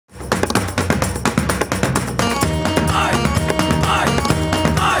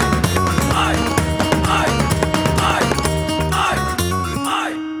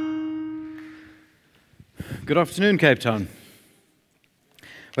Good afternoon, Cape Town.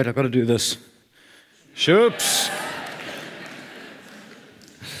 Wait, I've got to do this. Shoops.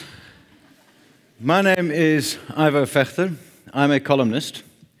 My name is Ivo Vegter. I'm a columnist.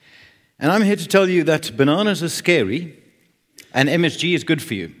 And I'm here to tell you that bananas are scary and MSG is good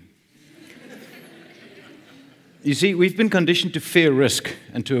for you. You see, we've been conditioned to fear risk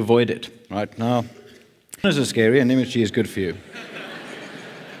and to avoid it. Right now, bananas are scary and MSG is good for you.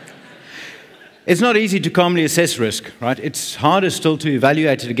 It's not easy to calmly assess risk, right? It's harder still to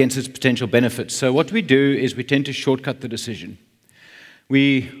evaluate it against its potential benefits. So what we do is we tend to shortcut the decision.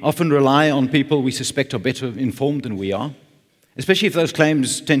 We often rely on people we suspect are better informed than we are, especially if those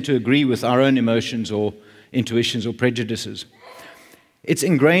claims tend to agree with our own emotions or intuitions or prejudices. It's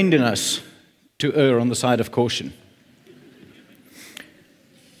ingrained in us to err on the side of caution.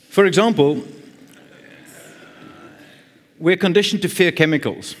 For example, we're conditioned to fear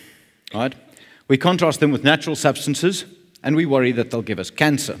chemicals, right? We contrast them with natural substances, and we worry that they'll give us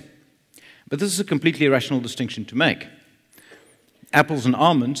cancer. But this is a completely irrational distinction to make. Apples and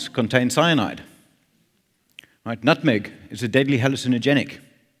almonds contain cyanide. Right? Nutmeg is a deadly hallucinogenic.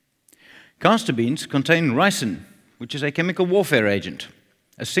 Castor beans contain ricin, which is a chemical warfare agent.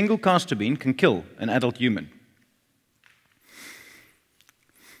 A single castor bean can kill an adult human.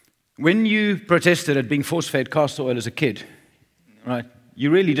 When you protested at being force-fed castor oil as a kid, right,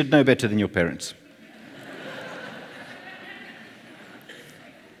 you really did know better than your parents.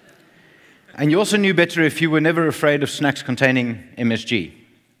 And you also knew better if you were never afraid of snacks containing MSG.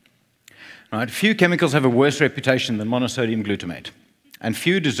 Right? Few chemicals have a worse reputation than monosodium glutamate, and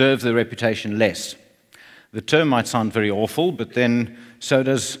few deserve the reputation less. The term might sound very awful, but then so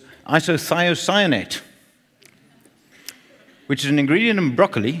does isothiocyanate, which is an ingredient in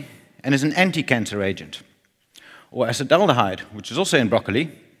broccoli and is an anti-cancer agent. Or acetaldehyde, which is also in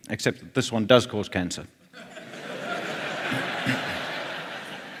broccoli, except that this one does cause cancer.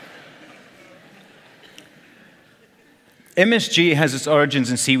 MSG has its origins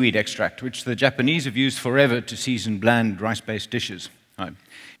in seaweed extract, which the Japanese have used forever to season bland rice-based dishes. Right.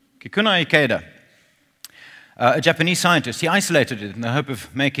 Kikunae Ikeda, a Japanese scientist, he isolated it in the hope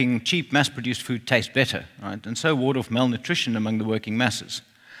of making cheap, mass-produced food taste better, right, and so ward off malnutrition among the working masses.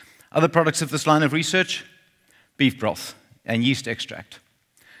 Other products of this line of research? Beef broth and yeast extract.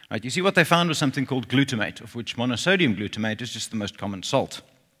 Right, you see, what they found was something called glutamate, of which monosodium glutamate is just the most common salt.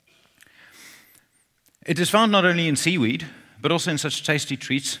 It is found not only in seaweed, but also in such tasty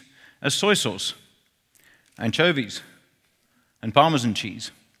treats as soy sauce, anchovies, and Parmesan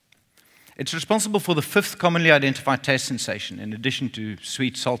cheese. It's responsible for the 5th commonly identified taste sensation, in addition to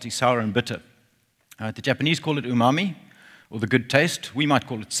sweet, salty, sour, and bitter. The Japanese call it umami, or the good taste. We might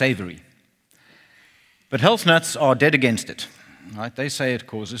call it savory. But health nuts are dead against it. Right? They say it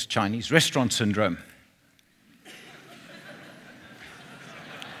causes Chinese restaurant syndrome.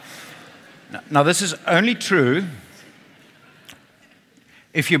 Now, this is only true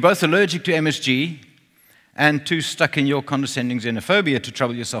if you're both allergic to MSG and too stuck in your condescending xenophobia to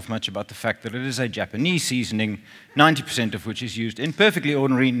trouble yourself much about the fact that it is a Japanese seasoning, 90% of which is used in perfectly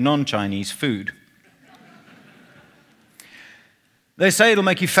ordinary non-Chinese food. They say it'll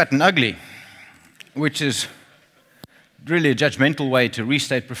make you fat and ugly, which is really a judgmental way to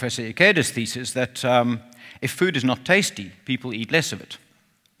restate Professor Ikeda's thesis that if food is not tasty, people eat less of it.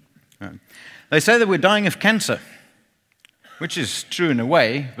 They say that we're dying of cancer, which is true in a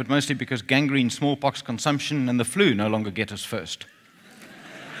way, but mostly because gangrene, smallpox consumption, and the flu no longer get us first.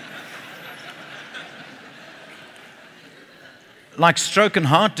 Like stroke and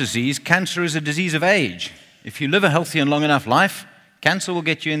heart disease, cancer is a disease of age. If you live a healthy and long enough life, cancer will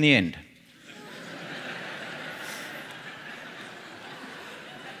get you in the end.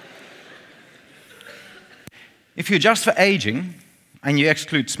 If you adjust for aging and you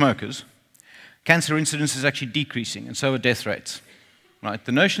exclude smokers, cancer incidence is actually decreasing, and so are death rates. Right?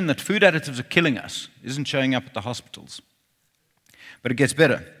 The notion that food additives are killing us isn't showing up at the hospitals. But it gets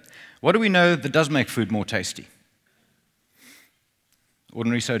better. What do we know that does make food more tasty?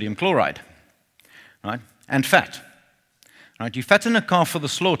 Ordinary sodium chloride, right? And fat. Right? You fatten a calf for the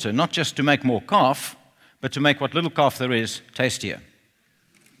slaughter, not just to make more calf, but to make what little calf there is tastier.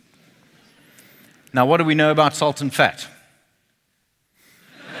 Now, what do we know about salt and fat?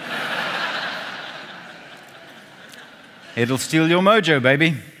 It'll steal your mojo,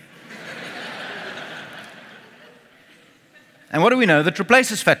 baby. And what do we know that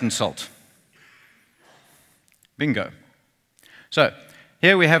replaces fat and salt? Bingo. So,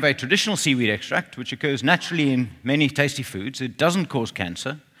 here we have a traditional seaweed extract, which occurs naturally in many tasty foods. It doesn't cause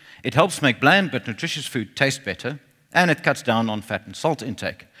cancer. It helps make bland but nutritious food taste better, and it cuts down on fat and salt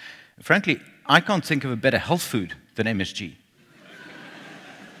intake. Frankly, I can't think of a better health food than MSG.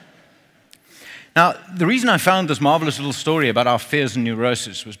 Now, the reason I found this marvelous little story about our fears and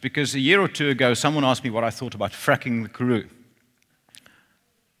neurosis was because a year or two ago, someone asked me what I thought about fracking the Karoo.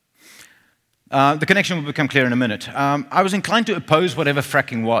 The connection will become clear in a minute. I was inclined to oppose whatever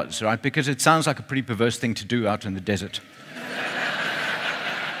fracking was, right, because it sounds like a pretty perverse thing to do out in the desert.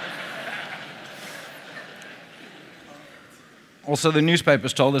 Also, the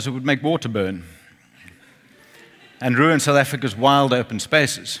newspapers told us it would make water burn and ruin South Africa's wild open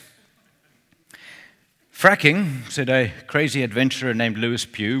spaces. Fracking, said a crazy adventurer named Lewis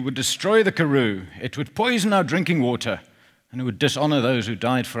Pugh, would destroy the Karoo. It would poison our drinking water, and it would dishonor those who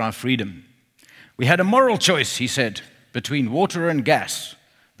died for our freedom. We had a moral choice, he said, between water and gas,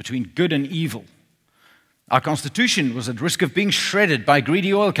 between good and evil. Our constitution was at risk of being shredded by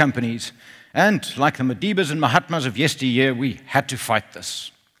greedy oil companies, and like the Madibas and Mahatmas of yesteryear, we had to fight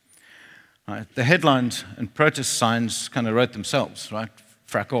this. Right, the headlines and protest signs kind of wrote themselves, right?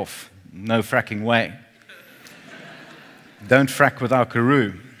 Frack off, no fracking way. Don't frack with our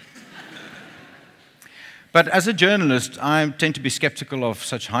Karoo. But as a journalist, I tend to be skeptical of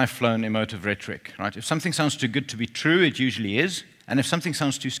such high-flown emotive rhetoric. Right? If something sounds too good to be true, it usually is. And if something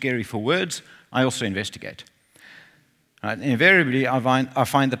sounds too scary for words, I also investigate. Right? Invariably, I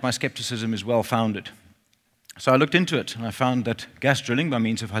find that my skepticism is well-founded. So I looked into it, and I found that gas drilling by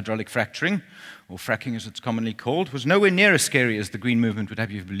means of hydraulic fracturing, or fracking as it's commonly called, was nowhere near as scary as the Green Movement would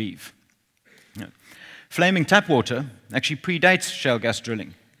have you believe. Flaming tap water actually predates shale gas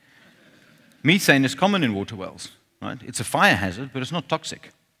drilling. Methane is common in water wells. Right? It's a fire hazard, but it's not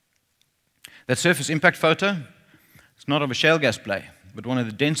toxic. That surface impact photo, it's not of a shale gas play, but one of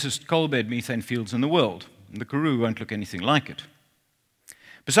the densest coal bed methane fields in the world. And the Karoo won't look anything like it.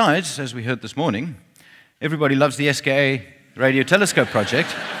 Besides, as we heard this morning, everybody loves the SKA radio telescope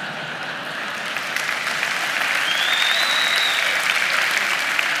project.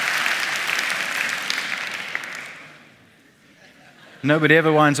 Nobody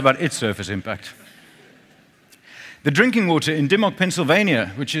ever whines about its surface impact. The drinking water in Dimmock,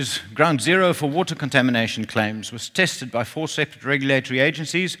 Pennsylvania, which is ground zero for water contamination claims, was tested by 4 separate regulatory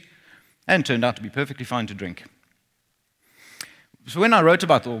agencies and turned out to be perfectly fine to drink. So when I wrote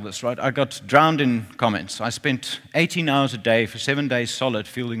about all this, right, I got drowned in comments. I spent 18 hours a day for 7 days solid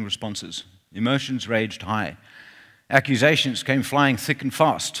fielding responses. Emotions raged high. Accusations came flying thick and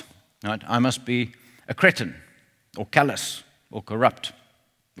fast. Right? I must be a cretin, or callous, or corrupt,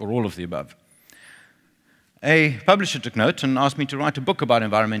 or all of the above. A publisher took note and asked me to write a book about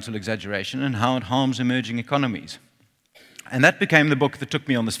environmental exaggeration and how it harms emerging economies. And that became the book that took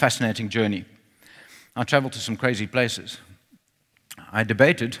me on this fascinating journey. I traveled to some crazy places. I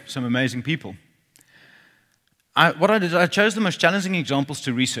debated some amazing people. What I did, I chose the most challenging examples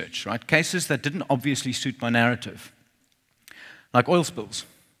to research, right? Cases that didn't obviously suit my narrative, like oil spills,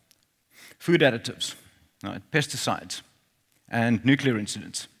 food additives, right? Pesticides, and nuclear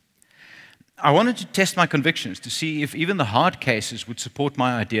incidents. I wanted to test my convictions to see if even the hard cases would support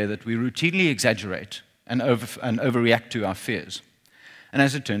my idea that we routinely exaggerate and overreact to our fears. And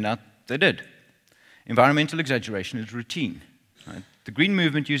as it turned out, they did. Environmental exaggeration is routine. Right? The Green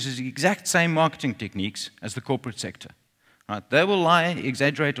Movement uses the exact same marketing techniques as the corporate sector. Right? They will lie,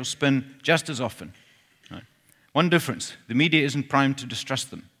 exaggerate, or spin just as often. Right? One difference, the media isn't primed to distrust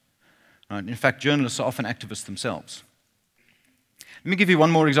them. Right? In fact, journalists are often activists themselves. Let me give you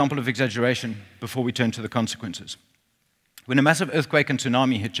one more example of exaggeration before we turn to the consequences. When a massive earthquake and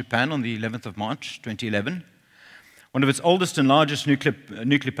tsunami hit Japan on the 11th of March, 2011, one of its oldest and largest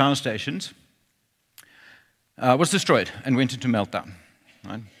nuclear power stations was destroyed and went into meltdown.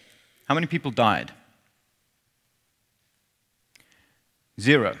 Right? How many people died?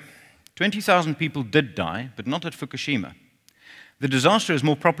 0. 20,000 people did die, but not at Fukushima. The disaster is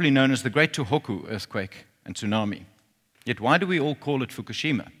more properly known as the Great Tohoku earthquake and tsunami. Yet why do we all call it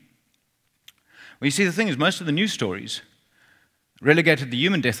Fukushima? Well, you see, the thing is, most of the news stories relegated the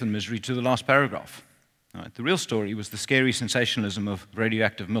human death and misery to the last paragraph. Right? The real story was the scary sensationalism of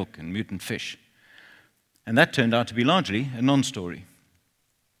radioactive milk and mutant fish. And that turned out to be largely a non-story.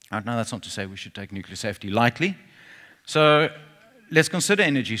 Right, now, that's not to say we should take nuclear safety lightly. So let's consider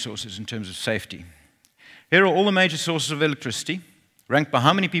energy sources in terms of safety. Here are all the major sources of electricity, ranked by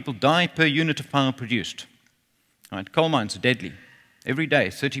how many people die per unit of power produced. Right, coal mines are deadly. Every day,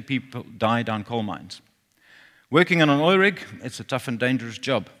 30 people die down coal mines. Working on an oil rig, it's a tough and dangerous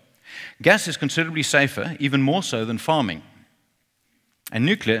job. Gas is considerably safer, even more so than farming. And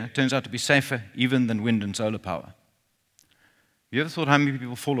nuclear turns out to be safer even than wind and solar power. Have you ever thought how many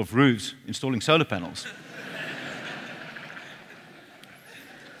people fall off roofs installing solar panels?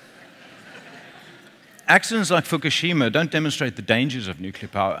 Accidents like Fukushima don't demonstrate the dangers of nuclear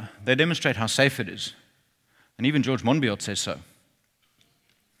power. They demonstrate how safe it is. And even George Monbiot says so.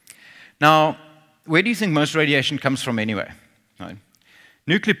 Now, where do you think most radiation comes from anyway? Right.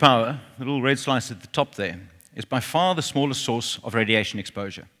 Nuclear power, the little red slice at the top there, is by far the smallest source of radiation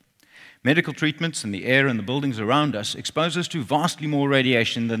exposure. Medical treatments and the air and the buildings around us expose us to vastly more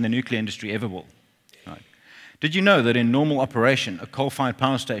radiation than the nuclear industry ever will. Right. Did you know that in normal operation, a coal-fired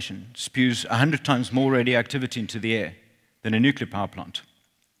power station spews 100 times more radioactivity into the air than a nuclear power plant?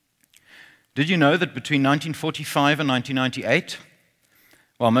 Did you know that between 1945 and 1998,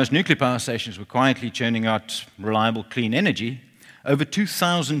 while most nuclear power stations were quietly churning out reliable, clean energy, over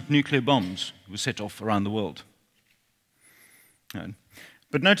 2,000 nuclear bombs were set off around the world? Right.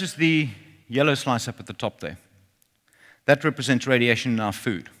 But notice the yellow slice up at the top there. That represents radiation in our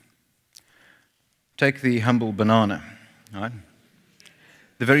food. Take the humble banana, right?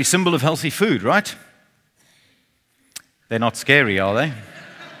 The very symbol of healthy food, right? They're not scary, are they?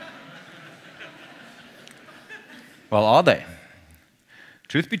 Well, are they?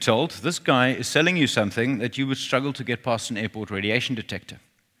 Truth be told, this guy is selling you something that you would struggle to get past an airport radiation detector.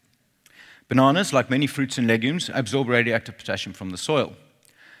 Bananas, like many fruits and legumes, absorb radioactive potassium from the soil.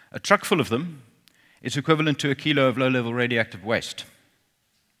 A truck full of them is equivalent to a kilo of low-level radioactive waste.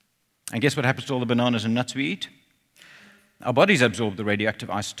 And guess what happens to all the bananas and nuts we eat? Our bodies absorb the radioactive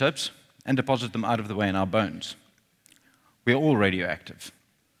isotopes and deposit them out of the way in our bones. We're all radioactive.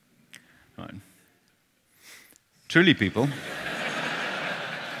 Right. Truly, people.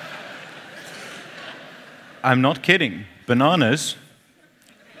 I'm not kidding. Bananas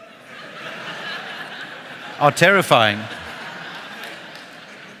are terrifying.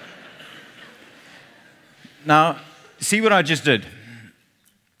 Now, see what I just did?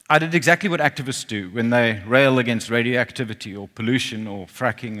 I did exactly what activists do when they rail against radioactivity or pollution or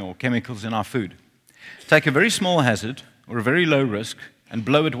fracking or chemicals in our food. Take a very small hazard or a very low risk and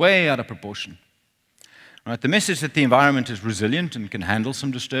blow it way out of proportion. Right, the message that the environment is resilient and can handle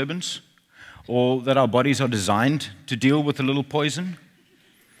some disturbance, or that our bodies are designed to deal with a little poison,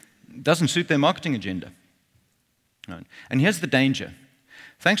 doesn't suit their marketing agenda. Right. And here's the danger.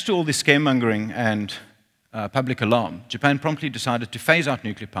 Thanks to all this scaremongering and public alarm, Japan promptly decided to phase out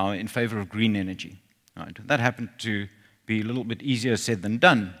nuclear power in favor of green energy. Right. That happened to be a little bit easier said than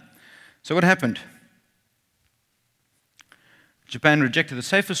done. So what happened? Japan rejected the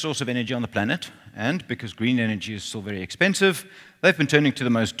safest source of energy on the planet, and because green energy is still very expensive, they've been turning to the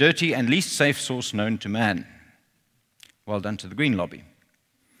most dirty and least safe source known to man. Well done to the Green lobby.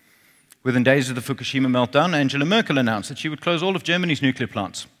 Within days of the Fukushima meltdown, Angela Merkel announced that she would close all of Germany's nuclear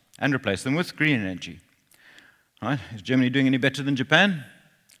plants and replace them with green energy. Right? Is Germany doing any better than Japan?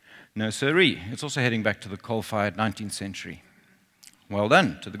 No siree. It's also heading back to the coal-fired 19th century. Well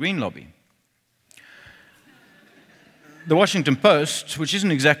done to the Green lobby. The Washington Post, which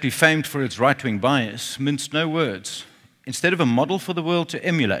isn't exactly famed for its right-wing bias, minced no words. Instead of a model for the world to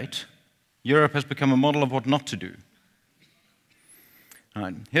emulate, Europe has become a model of what not to do.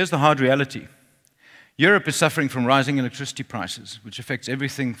 Right. Here's the hard reality. Europe is suffering from rising electricity prices, which affects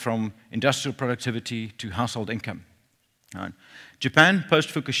everything from industrial productivity to household income. Right. Japan,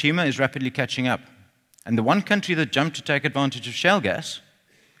 post-Fukushima, is rapidly catching up. And the one country that jumped to take advantage of shale gas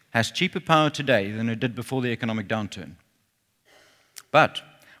has cheaper power today than it did before the economic downturn. But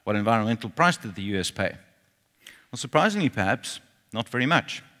what environmental price did the US pay? Well, surprisingly, perhaps, not very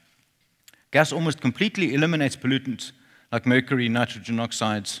much. Gas almost completely eliminates pollutants like mercury, nitrogen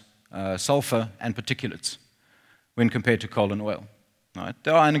oxides, sulfur, and particulates when compared to coal and oil. Right?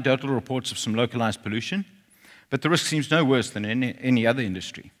 There are anecdotal reports of some localized pollution, but the risk seems no worse than in any other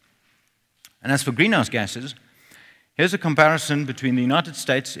industry. And as for greenhouse gases, here's a comparison between the United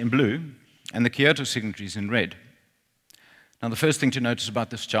States in blue and the Kyoto signatories in red. Now, the first thing to notice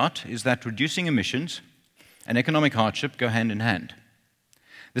about this chart is that reducing emissions and economic hardship go hand in hand.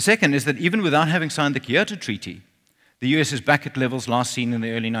 The second is that even without having signed the Kyoto Treaty, the US is back at levels last seen in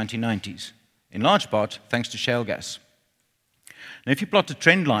the early 1990s, in large part thanks to shale gas. Now, if you plot a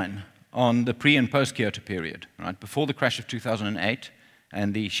trend line on the pre- and post-Kyoto period, right, before the crash of 2008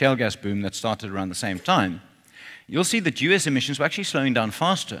 and the shale gas boom that started around the same time, you'll see that US emissions were actually slowing down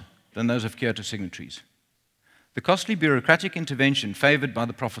faster than those of Kyoto signatories. The costly bureaucratic intervention favored by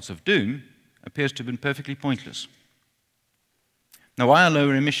the prophets of doom appears to have been perfectly pointless. Now, why are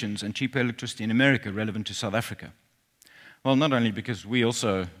lower emissions and cheaper electricity in America relevant to South Africa? Well, not only because we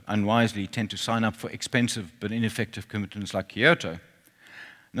also unwisely tend to sign up for expensive but ineffective commitments like Kyoto,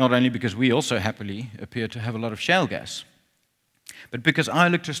 not only because we also happily appear to have a lot of shale gas, but because our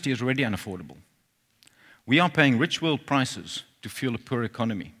electricity is already unaffordable. We are paying rich world prices to fuel a poor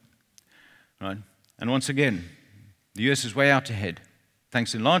economy. Right? And once again, the US is way out ahead,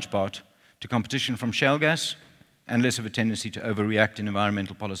 thanks in large part to competition from shale gas and less of a tendency to overreact in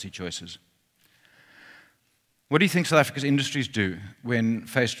environmental policy choices. What do you think South Africa's industries do when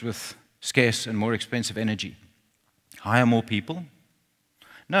faced with scarce and more expensive energy? Hire more people?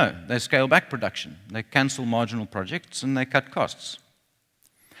 No, they scale back production, they cancel marginal projects, and they cut costs.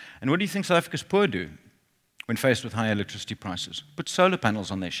 And what do you think South Africa's poor do when faced with high electricity prices? Put solar panels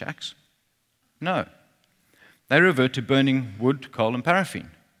on their shacks? No. They revert to burning wood, coal, and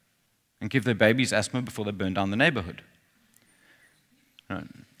paraffin and give their babies asthma before they burn down the neighborhood. No.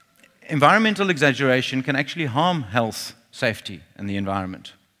 Environmental exaggeration can actually harm health, safety, and the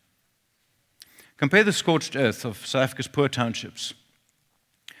environment. Compare the scorched earth of South Africa's poor townships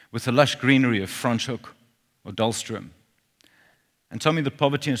with the lush greenery of Franschhoek or Dahlstrom, and tell me that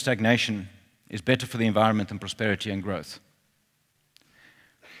poverty and stagnation is better for the environment than prosperity and growth.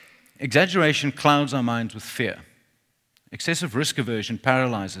 Exaggeration clouds our minds with fear. Excessive risk aversion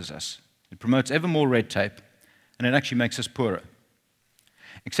paralyzes us. It promotes ever more red tape, and it actually makes us poorer.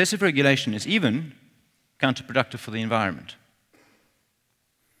 Excessive regulation is even counterproductive for the environment.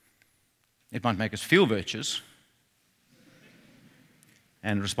 It might make us feel virtuous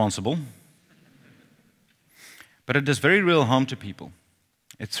and responsible, but it does very real harm to people.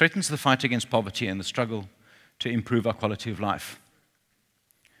 It threatens the fight against poverty and the struggle to improve our quality of life.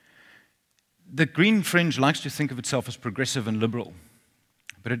 The green fringe likes to think of itself as progressive and liberal,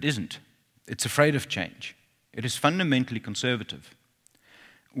 but it isn't. It's afraid of change. It is fundamentally conservative.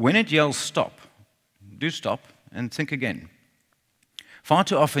 When it yells stop, do stop and think again. Far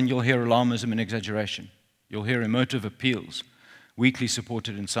too often you'll hear alarmism and exaggeration. You'll hear emotive appeals, weakly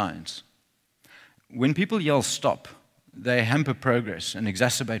supported in science. When people yell stop, they hamper progress and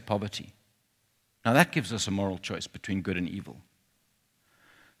exacerbate poverty. Now that gives us a moral choice between good and evil.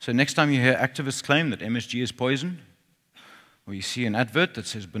 So next time you hear activists claim that MSG is poison, or you see an advert that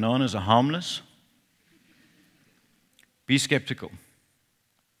says bananas are harmless, be skeptical.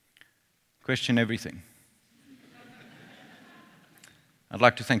 Question everything. I'd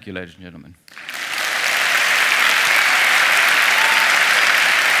like to thank you, ladies and gentlemen.